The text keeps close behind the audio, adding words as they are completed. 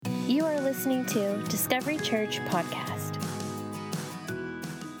You are listening to Discovery Church Podcast.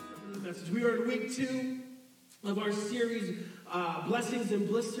 We are in week 2 of our series, Blessings and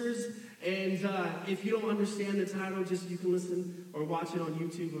Blisters. And if you don't understand the title, just you can listen or watch it on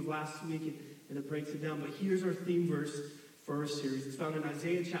YouTube of last week, and it breaks it down. But here's our theme verse for our series. It's found in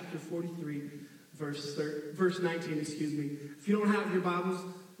Isaiah chapter 43, verse 19, If you don't have your Bibles,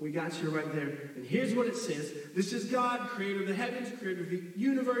 we got you right there. And here's what it says. This is God, creator of the heavens, creator of the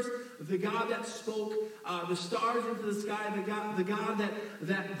universe, the God that spoke the stars into the sky, the God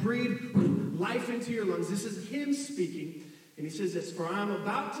that breathed life into your lungs. This is him speaking. And he says this, "For I am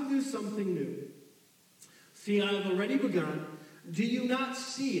about to do something new. See, I have already begun. Do you not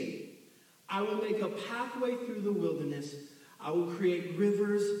see it? I will make a pathway through the wilderness. I will create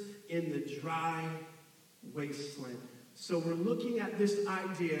rivers in the dry wasteland." So we're looking at this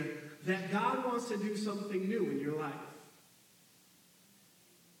idea that God wants to do something new in your life.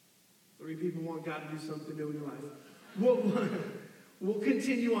 3 people want God to do something new in your life. We'll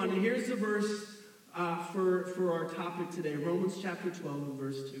continue on. And here's the verse for our topic today. Romans chapter 12 and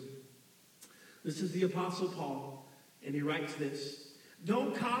verse 2. This is the Apostle Paul, and he writes this.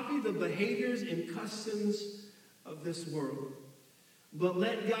 "Don't copy the behaviors and customs of this world, but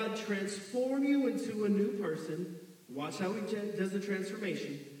let God transform you into a new person." Watch how he does the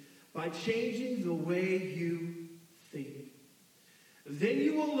transformation. "By changing the way you think. Then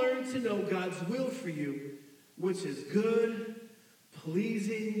you will learn to know God's will for you, which is good,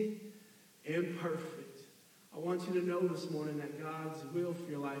 pleasing, and perfect." I want you to know this morning that God's will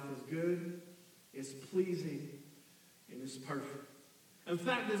for your life is good, is pleasing, and is perfect. In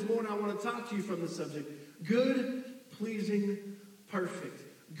fact, this morning I want to talk to you from the subject. Good, pleasing, perfect.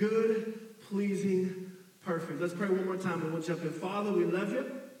 Good, pleasing, perfect. Let's pray one more time and we'll jump in. Father, we love you.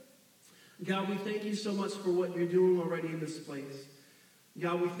 God, we thank you so much for what you're doing already in this place.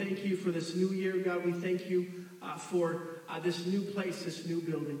 God, we thank you for this new year. God, we thank you for this new place, this new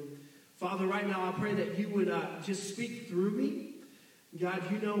building. Father, right now I pray that you would just speak through me. God,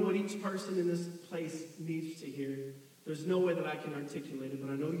 you know what each person in this place needs to hear. There's no way that I can articulate it,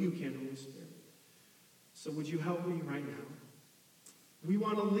 but I know you can, Holy Spirit. So would you help me right now? We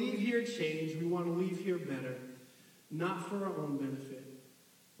want to leave here changed. We want to leave here better. Not for our own benefit,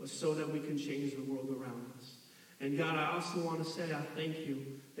 but so that we can change the world around us. And God, I also want to say I thank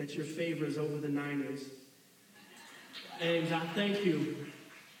you that your favor is over the Niners. And I thank you.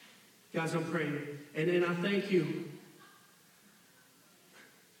 Guys, I'm praying. And then I thank you.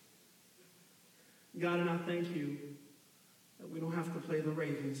 God, and I thank you that we don't have to play the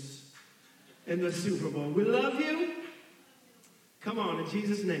Ravens in the Super Bowl. We love you. Come on, in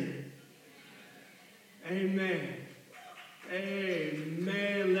Jesus' name. Amen.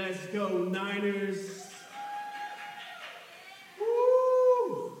 Amen. Let's go, Niners.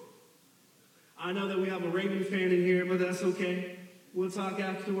 Woo! I know that we have a Raven fan in here, but that's okay. We'll talk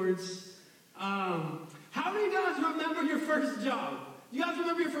afterwards. How many of you guys remember your first job? You guys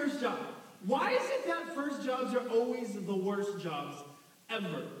remember your first job? Why is it that first jobs are always the worst jobs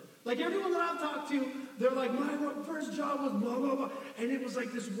ever? Like everyone that I've talked to, they're like, my first job was blah, blah, blah. And it was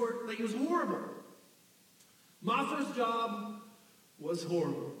like this work, like it was horrible. My first job was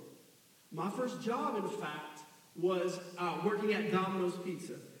horrible. My first job, in fact, was working at Domino's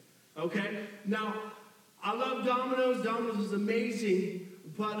Pizza. Okay? Now, I love Domino's. Domino's is amazing.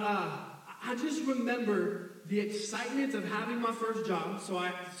 But I just remember the excitement of having my first job. So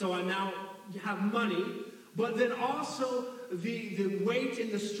I now have money. But then also the weight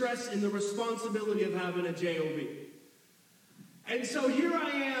and the stress and the responsibility of having a job. And so here I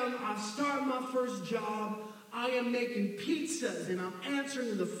am. I start my first job. I am making pizzas and I'm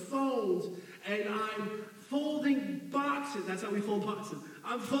answering the phones and I'm folding boxes. That's how we fold boxes.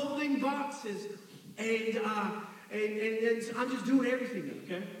 I'm folding boxes and I'm just doing everything,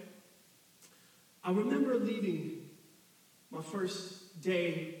 okay? I remember leaving my first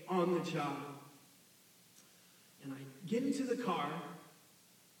day on the job. And I get into the car.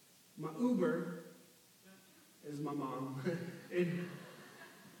 My Uber is my mom. And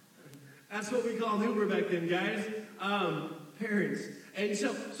that's what we called Uber back then, guys. Parents. And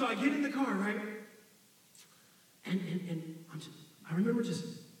so I get in the car, right? And I remember just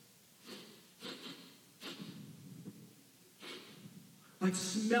like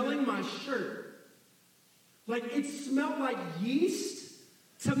smelling my shirt. Like it smelled like yeast,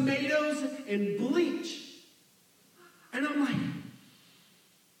 tomatoes, and bleach. And I'm like,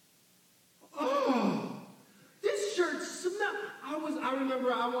 oh, this shirt smells. I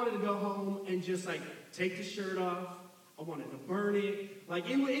remember I wanted to go home and just like take the shirt off. I wanted to burn it. Like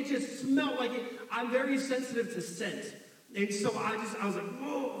it just smelled like it. I'm very sensitive to scent. And so I was like,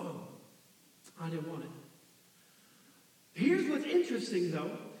 whoa. I didn't want it. Here's what's interesting,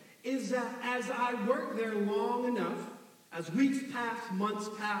 though, is that as I worked there long enough, as weeks passed, months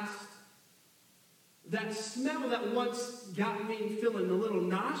passed, that smell that once got me feeling a little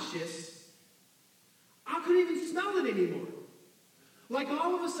nauseous, I couldn't even smell it anymore. Like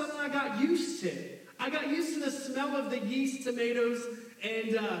all of a sudden I got used to it. I got used to the smell of the yeast, tomatoes,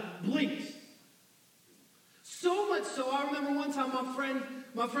 and bleach. So much so, I remember one time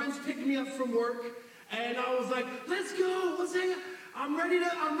my friends picked me up from work, and I was like, let's go, let's hang out. I'm ready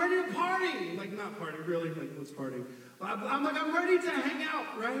to party. Like, not party, really, like, what's party? I'm ready to hang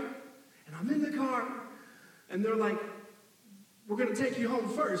out, right? And I'm in the car, and they're like, we're going to take you home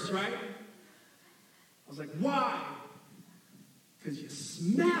first, right? I was like, why? Because you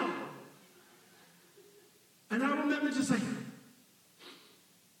smell. And I remember just like,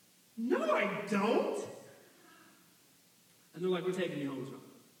 no, I don't. And they're like, we're taking you home, John.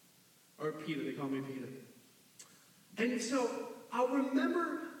 Or Peter, they call me Peter. And so I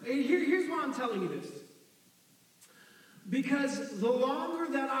remember, and here's why I'm telling you this. Because the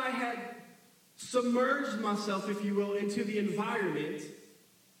longer that I had submerged myself, if you will, into the environment,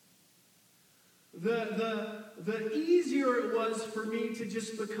 the easier it was for me to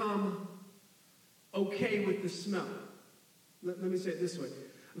just become okay with the smell. Let me say it this way.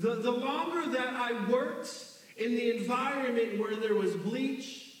 The longer that I worked in the environment where there was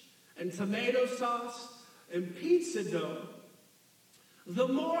bleach and tomato sauce and pizza dough, the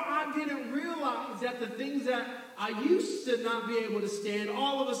more I didn't realize that the things that I used to not be able to stand,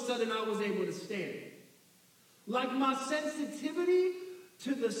 all of a sudden I was able to stand. Like my sensitivity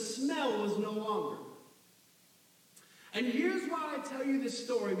to the smell was no longer. And here's why I tell you this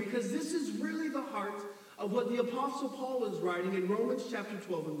story, because this is really the heart of what the Apostle Paul is writing in Romans chapter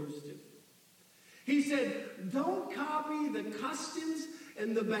 12 and verse 2. He said, don't copy the customs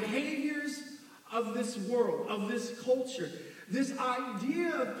and the behaviors of this world, of this culture. This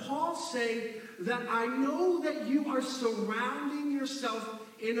idea of Paul saying that I know that you are surrounding yourself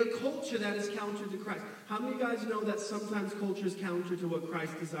in a culture that is counter to Christ. How many of you guys know that sometimes culture is counter to what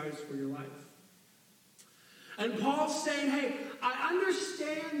Christ desires for your life? And Paul's saying, hey, I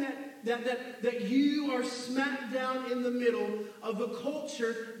understand that you are smack down in the middle of a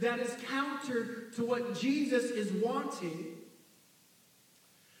culture that is counter to what Jesus is wanting.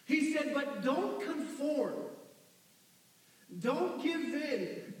 He said, but don't conform. Don't give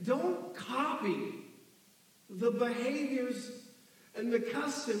in. Don't copy the behaviors and the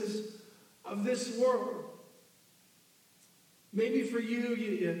customs of this world. Maybe for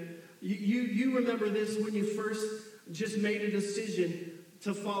you remember this when you first just made a decision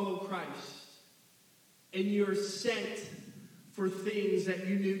to follow Christ. And you're sent for things that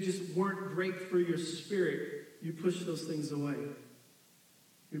you knew just weren't great for your spirit. You push those things away.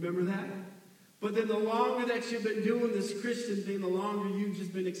 Remember that? But then the longer that you've been doing this Christian thing, the longer you've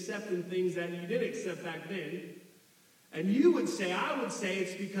just been accepting things that you didn't accept back then. And I would say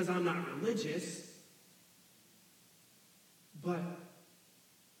it's because I'm not religious. But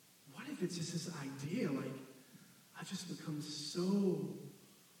what if it's just this idea, like, I just become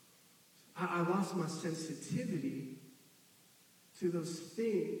I lost my sensitivity to those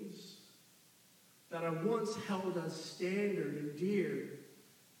things that I once held as standard and dear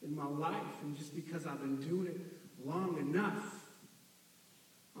in my life. And just because I've been doing it long enough,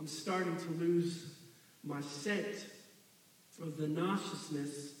 I'm starting to lose my scent of the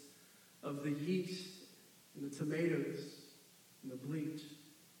nauseousness of the yeast and the tomatoes and the bleach.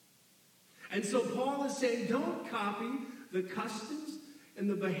 And so Paul is saying, don't copy the customs and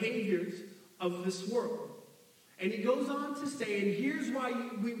the behaviors of this world. And he goes on to say, and here's why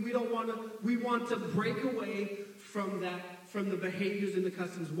we want to break away from the behaviors and the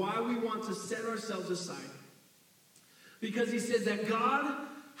customs, why we want to set ourselves aside. Because he says that God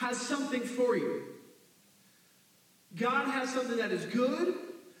has something for you. God has something that is good,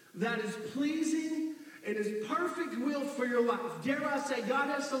 that is pleasing, and his perfect will for your life. Dare I say, God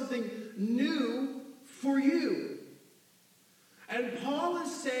has something new for you. And Paul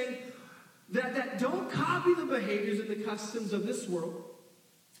is saying that don't copy the behaviors and the customs of this world,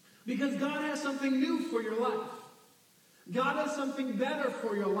 because God has something new for your life. God has something better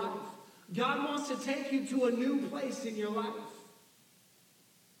for your life. God wants to take you to a new place in your life.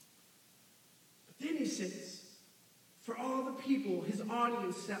 But then he says, for all the people, his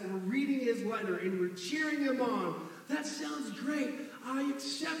audience that were reading his letter and were cheering him on, that sounds great. I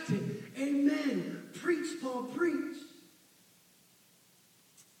accept it. Amen. Preach, Paul, preach.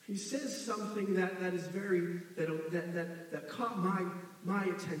 He says something that is that caught my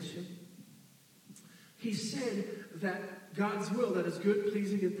attention. He said that God's will, that is good,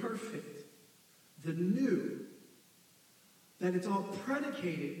 pleasing, and perfect. the new, that it's all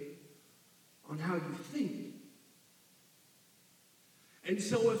predicated on how you think. And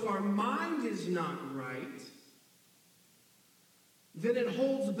so if our mind is not right, then it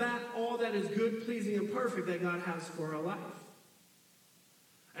holds back all that is good, pleasing, and perfect that God has for our life.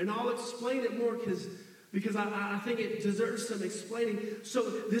 And I'll explain it more because I think it deserves some explaining. So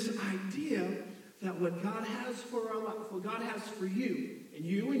this idea that what God has for our life, what God has for you, and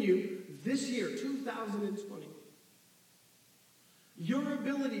you, this year, 2020, your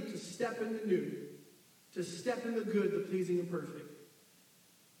ability to step in the new, to step in the good, the pleasing, and perfect,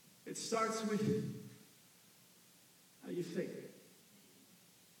 it starts with how you think.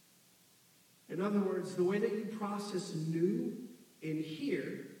 In other words, the way that you process new in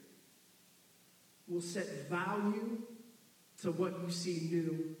here will set value to what you see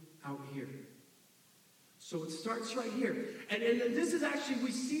new out here. So it starts right here. And this is actually,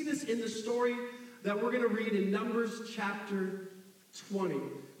 we see this in the story that we're going to read in Numbers chapter 20.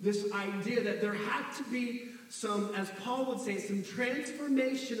 This idea that there had to be some, as Paul would say, some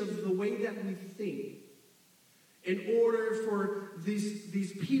transformation of the way that we think in order for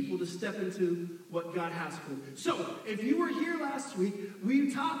these people to step into what God has for them. So, if you were here last week,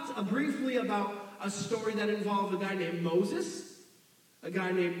 we talked briefly about a story that involved a guy named Moses, a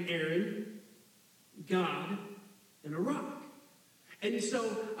guy named Aaron, God, and a rock. And so,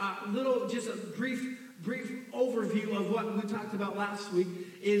 just a brief overview of what we talked about last week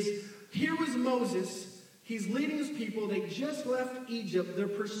is, here was Moses. He's leading his people. They just left Egypt. They're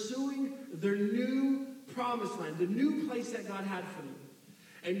pursuing their new promised land, the new place that God had for them.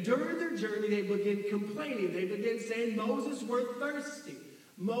 And during their journey, they begin complaining. They begin saying, Moses, we're thirsty.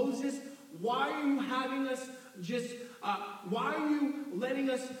 Moses, why are you having us why are you letting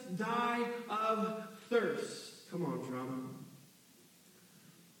us die of thirst? Come on, drama.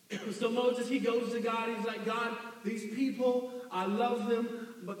 So Moses, he goes to God. He's like, God, these people, I love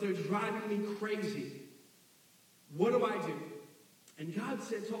them, but they're driving me crazy. What do I do? And God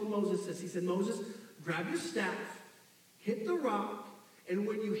told Moses this. He said, Moses, grab your staff, hit the rock, and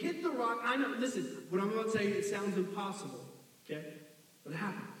when you hit the rock, I know, listen, what I'm about to say, it sounds impossible, okay? But it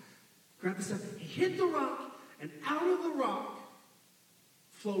happened. Grab the staff, hit the rock, and out of the rock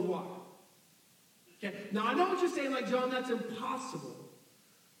flowed water. Okay? Now, I know what you're saying, like, John, that's impossible.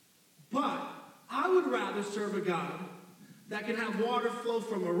 But I would rather serve a God that can have water flow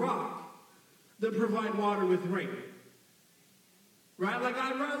from a rock than provide water with rain. Right? Like,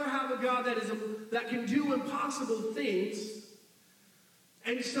 I'd rather have a God that can do impossible things.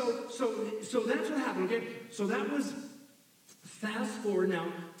 And so that's what happened, okay? So that was, fast forward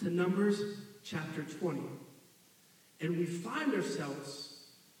now to Numbers chapter 20. And we find ourselves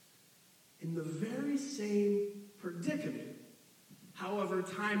in the very same predicament. However,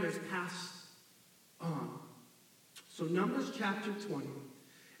 time has passed on. So Numbers chapter 20.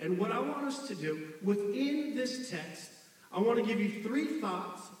 And what I want us to do within this text, I want to give you three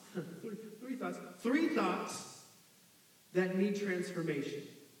thoughts that need transformation.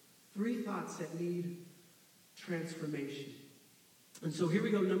 Three thoughts that need transformation. And so here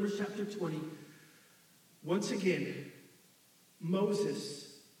we go, Numbers chapter 20. Once again,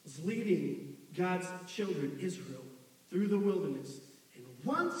 Moses is leading God's children, Israel, through the wilderness. And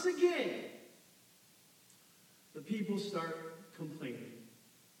once again, the people start complaining.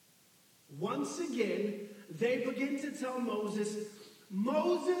 Once again, they begin to tell Moses,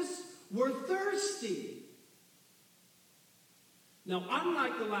 Moses, we're thirsty. Now,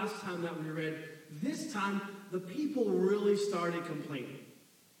 unlike the last time that we read, this time the people really started complaining.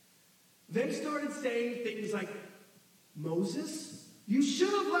 They started saying things like, Moses, you should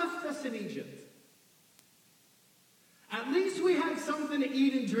have left us in Egypt. At least we had something to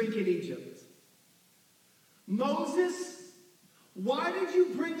eat and drink in Egypt. Moses, why did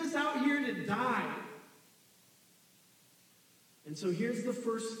you bring us out here to die? And so here's the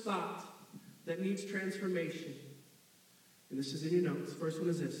first thought that needs transformation. And this is in your notes. First one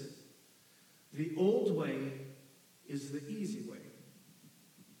is this. The old way is the easy way.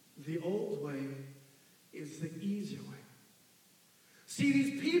 The old way is the easy way. See,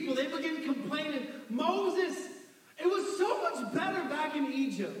 these people, they begin complaining, Moses, it was so much better back in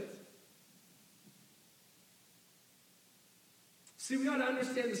Egypt. See, we got to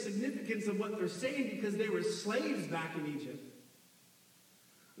understand the significance of what they're saying because they were slaves back in Egypt.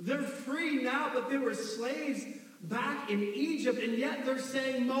 They're free now, but they were slaves back in Egypt, and yet they're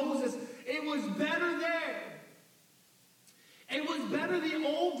saying, Moses, it was better there. It was better the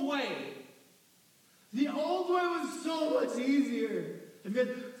old way. The old way was so much easier.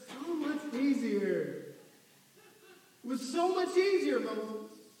 So much easier. It was so much easier,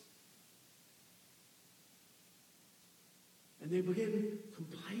 Moses. And they begin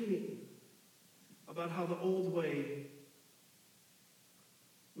complaining about how the old way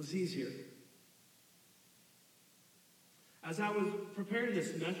was easier. As I was preparing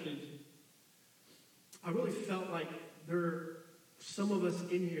this message, I really felt like there are some of us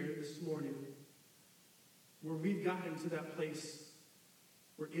in here this morning where we've gotten to that place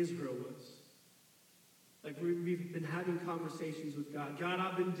where Israel was. Like we've been having conversations with God. God,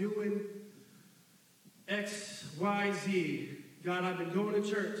 I've been doing X, Y, Z. God, I've been going to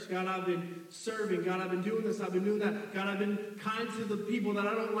church. God, I've been serving. God, I've been doing this. I've been doing that. God, I've been kind to the people that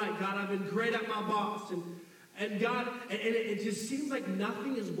I don't like. God, I've been great at my boss. And God, and it just seems like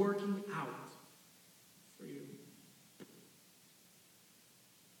nothing is working out for you.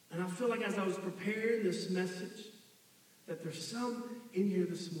 And I feel like as I was preparing this message, that there's some in here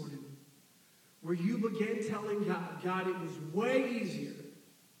this morning where you began telling God, it was way easier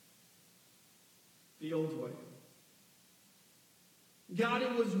the old way. God,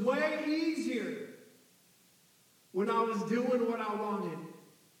 it was way easier when I was doing what I wanted.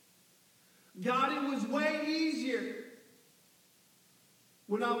 God, it was way easier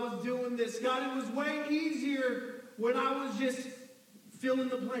when I was doing this. God, it was way easier when I was just fill in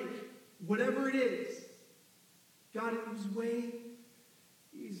the blank. Whatever it is. God, it was way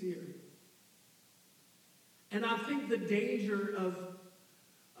easier. And I think the danger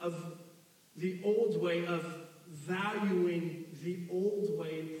of the old way, of valuing the old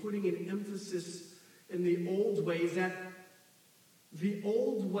way and putting an emphasis in the old way, is that the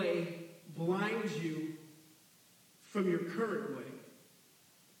old way blinds you from your current way.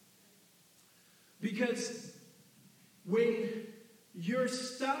 Because when you're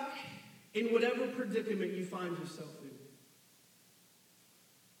stuck in whatever predicament you find yourself in,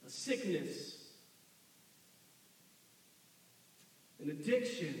 a sickness, an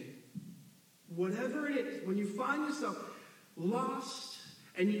addiction, whatever it is, when you find yourself lost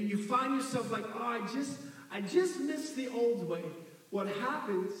and you find yourself like, oh, I just miss the old way, what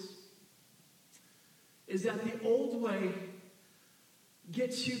happens is that the old way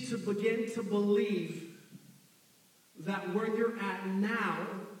gets you to begin to believe that where you're at now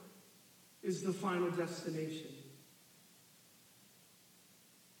is the final destination.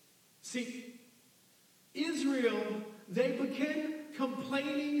 See, Israel, they began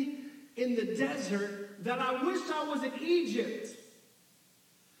complaining in the desert that I wish I was in Egypt.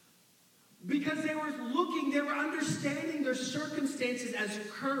 Because they were understanding their circumstances as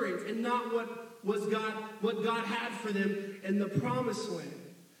current and not what God had for them in the promised land.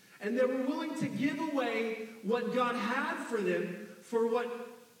 And they were willing to give away what God had for them for what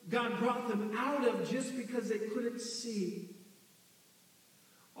God brought them out of just because they couldn't see.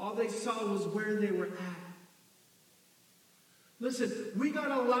 All they saw was where they were at. Listen, we got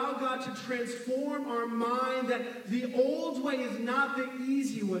to allow God to transform our mind that the old way is not the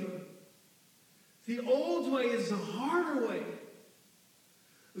easy way. The old way is the harder way.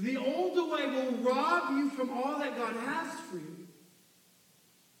 The older way will rob you from all that God has for you.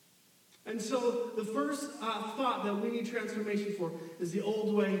 And so the first thought that we need transformation for is the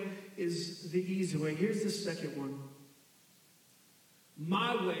old way is the easy way. Here's the second one.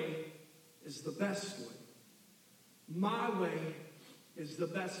 My way is the best way. My way is the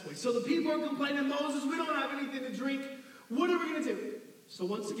best way. So the people are complaining, Moses, we don't have anything to drink. What are we going to do? So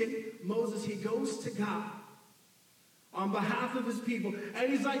once again, Moses, he goes to God on behalf of his people. And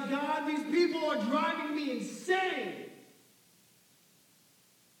he's like, God, these people are driving me insane.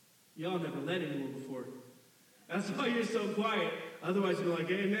 Y'all never led anyone before. That's why you're so quiet. Otherwise, you're like,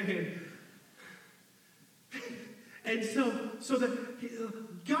 amen. And so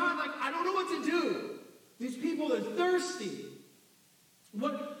God, like, I don't know what to do. These people are thirsty.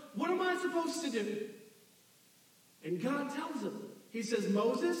 What am I supposed to do? And God tells him. He says,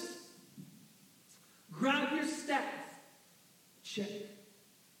 Moses, grab your staff. Check.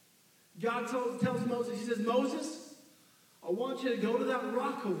 God tells Moses, he says, Moses, I want you to go to that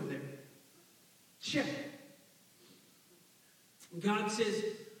rock over there. Check. God says,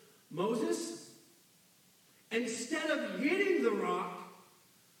 Moses, instead of hitting the rock,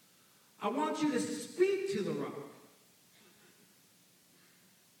 I want you to speak to the rock.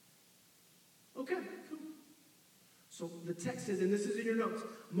 Okay, cool. So the text says, and this is in your notes,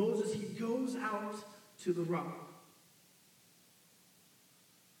 Moses, he goes out to the rock.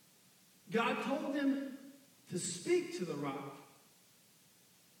 God told him to speak to the rock.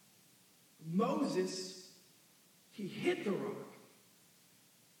 Moses, he hit the rock.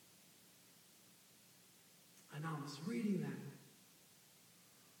 And I was reading that.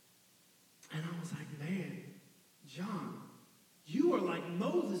 And I was like, man, John, you are like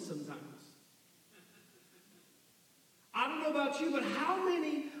Moses sometimes. I don't know about about you, but how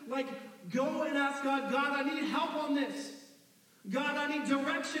many, go and ask God, God, I need help on this. God, I need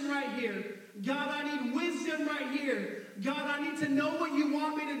direction right here. God, I need wisdom right here. God, I need to know what you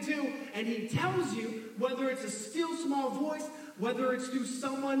want me to do. And he tells you, whether it's a still small voice, whether it's through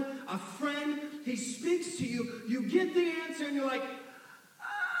someone, a friend, he speaks to you. You get the answer and you're like, ah.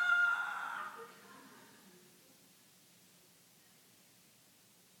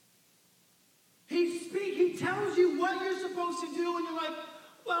 He tells you what you're supposed to do and you're like,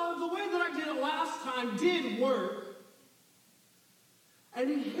 well, the way that I did it last time did work. And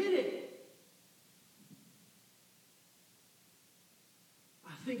he hid it.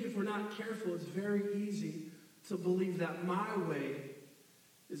 I think if we're not careful, it's very easy to believe that my way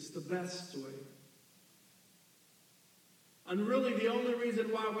is the best way. And really the only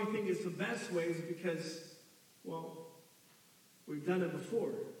reason why we think it's the best way is because, well, we've done it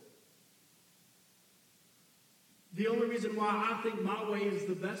before. The only reason why I think my way is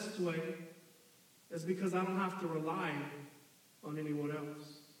the best way is because I don't have to rely on anyone else.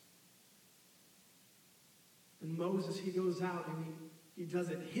 And Moses, he goes out and he does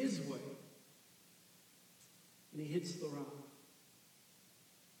it his way. And he hits the rock.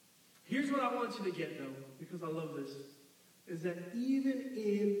 Here's what I want you to get, though, because I love this, is that even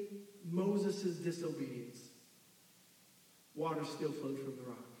in Moses' disobedience, water still flowed from the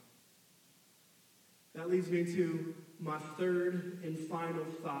rock. That leads me to my third and final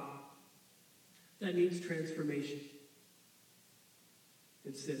thought that needs transformation.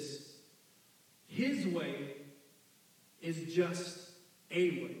 It's this. His way is just a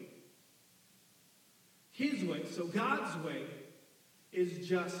way. His way, so God's way, is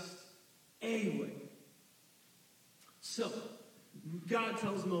just a way. So, God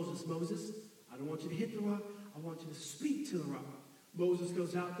tells Moses, Moses, I don't want you to hit the rock. I want you to speak to the rock. Moses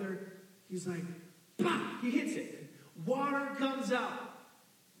goes out there. He's like, bah! He hits it. Water comes out.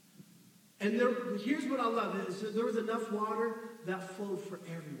 And here's what I love. There was enough water that flowed for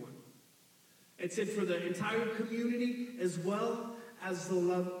everyone. It said for the entire community as well as the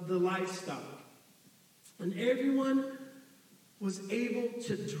livestock. And everyone was able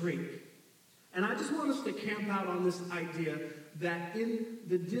to drink. And I just want us to camp out on this idea that in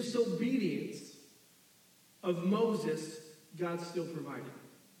the disobedience of Moses, God still provided.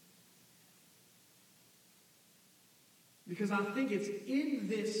 Because I think it's in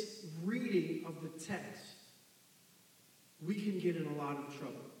this reading of the text we can get in a lot of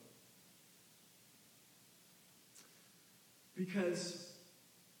trouble. Because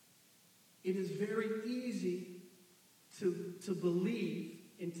it is very easy to believe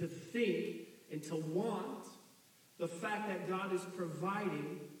and to think and to want the fact that God is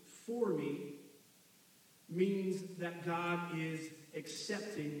providing for me means that God is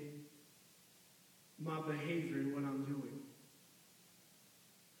accepting my behavior and what I'm doing.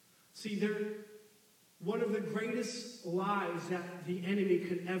 See, one of the greatest lies that the enemy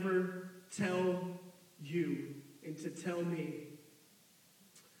could ever tell you and to tell me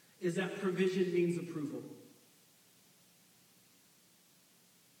is that provision means approval.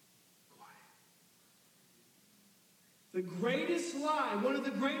 The greatest lie, one of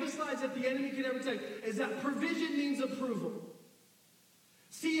the greatest lies that the enemy could ever tell you is that provision means approval.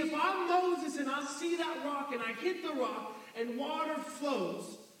 See, if I'm Moses and I see that rock and I hit the rock and water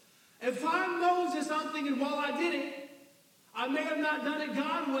flows, if I'm Moses, I'm thinking, well, I did it. I may have not done it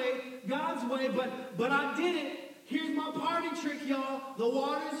God's way, but I did it. Here's my party trick, y'all. The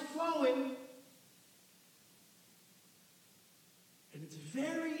water's flowing. And it's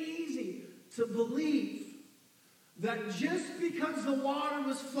very easy to believe that just because the water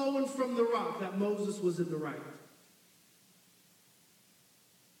was flowing from the rock, that Moses was in the right.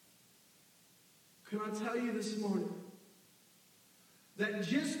 Can I tell you this morning that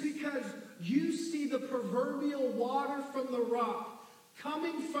just because you see the proverbial water from the rock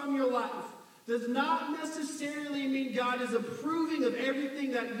coming from your life does not necessarily mean God is approving of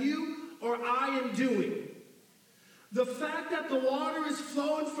everything that you or I am doing. The fact that the water is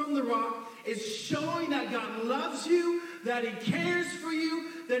flowing from the rock is showing that God loves you, that he cares for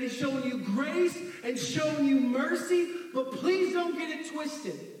you, that he's showing you grace and showing you mercy. But please don't get it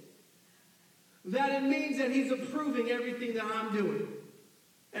twisted that it means that he's approving everything that I'm doing,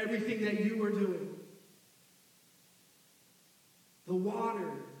 everything that you are doing. The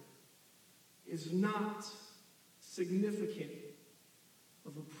water is not significant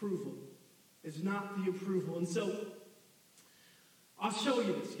of approval. It's not the approval. And so, I'll show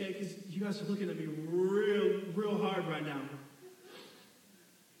you this, okay? Because you guys are looking at me real hard right now.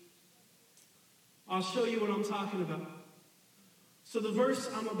 I'll show you what I'm talking about. So the verse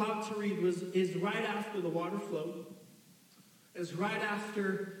I'm about to read is right after the water flowed. is right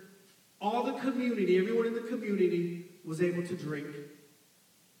after all the community, everyone in the community was able to drink.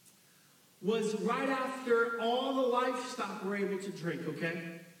 Was right after all the livestock were able to drink,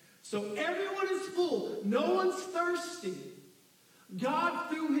 okay? So everyone is full. No one's thirsty. God,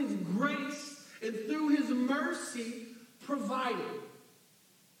 through his grace and through his mercy, provided.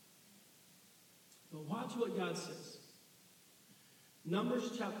 But watch what God says.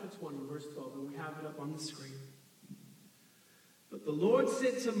 Numbers chapter 20, verse 12, and we have it up on the screen. But the Lord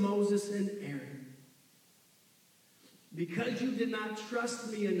said to Moses and Aaron, because you did not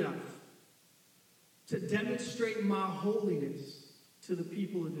trust me enough to demonstrate my holiness to the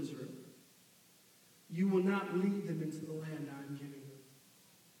people of Israel, you will not lead them into the land I am giving them.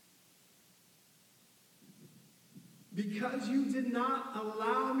 Because you did not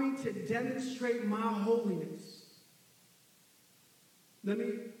allow me to demonstrate my holiness. Let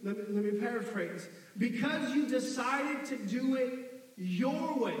me paraphrase. Because you decided to do it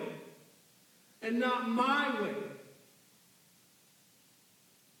your way and not my way.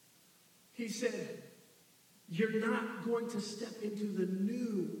 He said, you're not going to step into the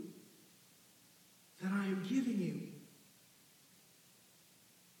new that I am giving you.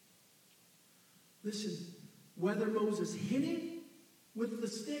 Listen, whether Moses hit it with the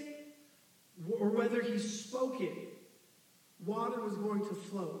stick or whether he spoke it, water was going to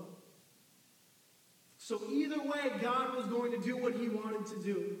flow. So either way, God was going to do what he wanted to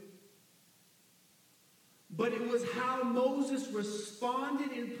do. But it was how Moses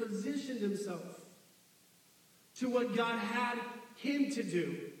responded and positioned himself to what God had him to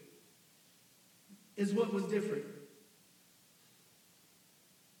do is what was different.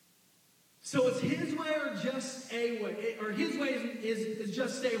 So it's his way or just a way, or his way is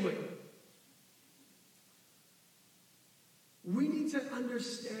just a way. We need to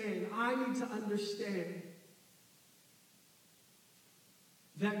understand, I need to understand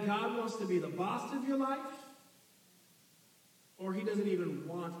that God wants to be the boss of your life, or he doesn't even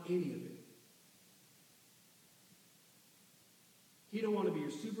want any of it. He don't want to be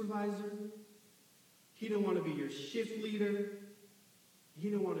your supervisor. He don't want to be your shift leader. He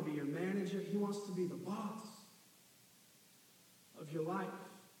don't want to be your manager. He wants to be the boss of your life.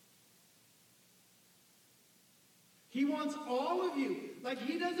 He wants all of you. Like,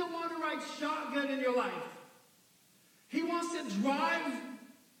 he doesn't want to ride shotgun in your life. He wants to drive.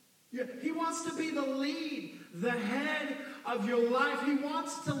 He wants to be the lead, the head of your life. He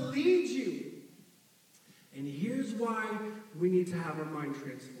wants to lead you. And here's why we need to have our mind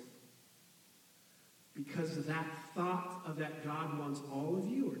transformed. Because that thought of that God wants all of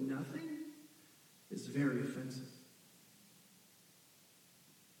you or nothing is very offensive.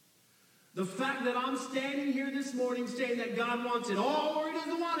 The fact that I'm standing here this morning saying that God wants it all or he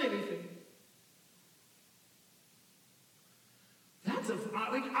doesn't want anything.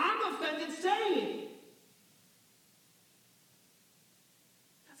 I'm offended saying it.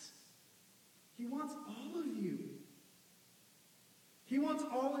 He wants all of you. He wants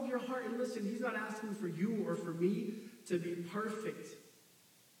all of your heart. And listen, he's not asking for you or for me to be perfect.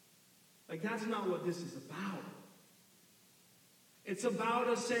 Like, that's not what this is about. It's about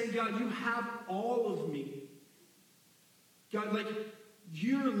us saying, God, you have all of me. God, like,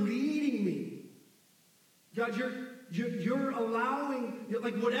 you're leading me. God, you're allowing,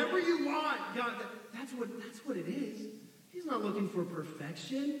 like, whatever you want. God, that's what it is. He's not looking for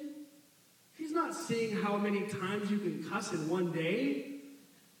perfection. He's not seeing how many times you can cuss in one day.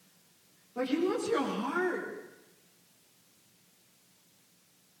 Like, he wants your heart.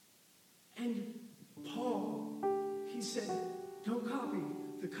 And Paul, he said, don't copy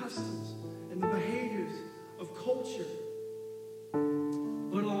the customs and the behaviors of culture,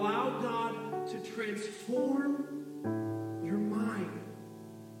 but allow God to transform your mind.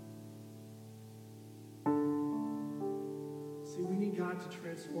 See, we need God to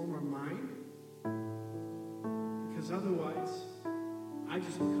transform our mind, because otherwise, I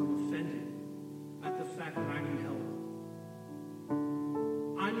just become offended at the fact that I need help.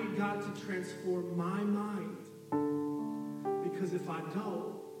 I need God to transform my mind, because if I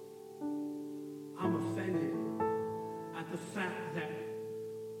don't, I'm offended at the fact that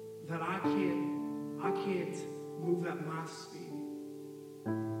I can't move at my speed.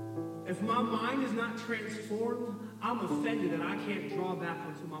 If my mind is not transformed, I'm offended that I can't draw back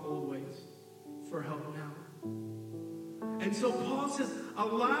onto my old ways for help now. And so Paul says,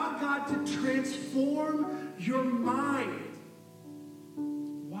 allow God to transform your mind.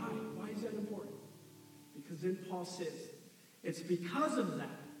 Why? Why is that important? Because then Paul says, it's because of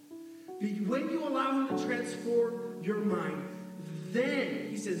that. When you allow him to transform your mind, then,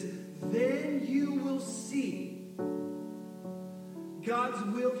 he says, then you will see God's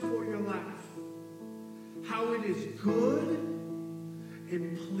will for your life. How it is good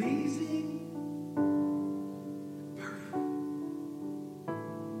and pleasing and perfect.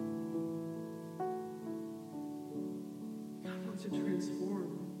 God wants to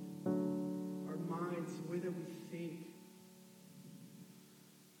transform our minds, the way that we think.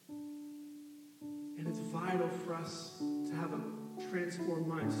 And it's vital for us to have a transformed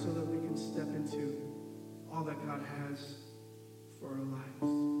mind so that we can step into all that God has for our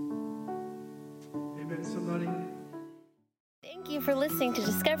lives. Amen, somebody. Thank you for listening to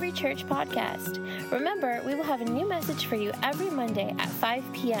Discovery Church Podcast. Remember, we will have a new message for you every Monday at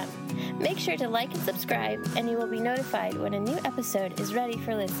 5 p.m. Make sure to like and subscribe, and you will be notified when a new episode is ready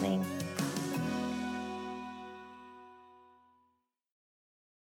for listening.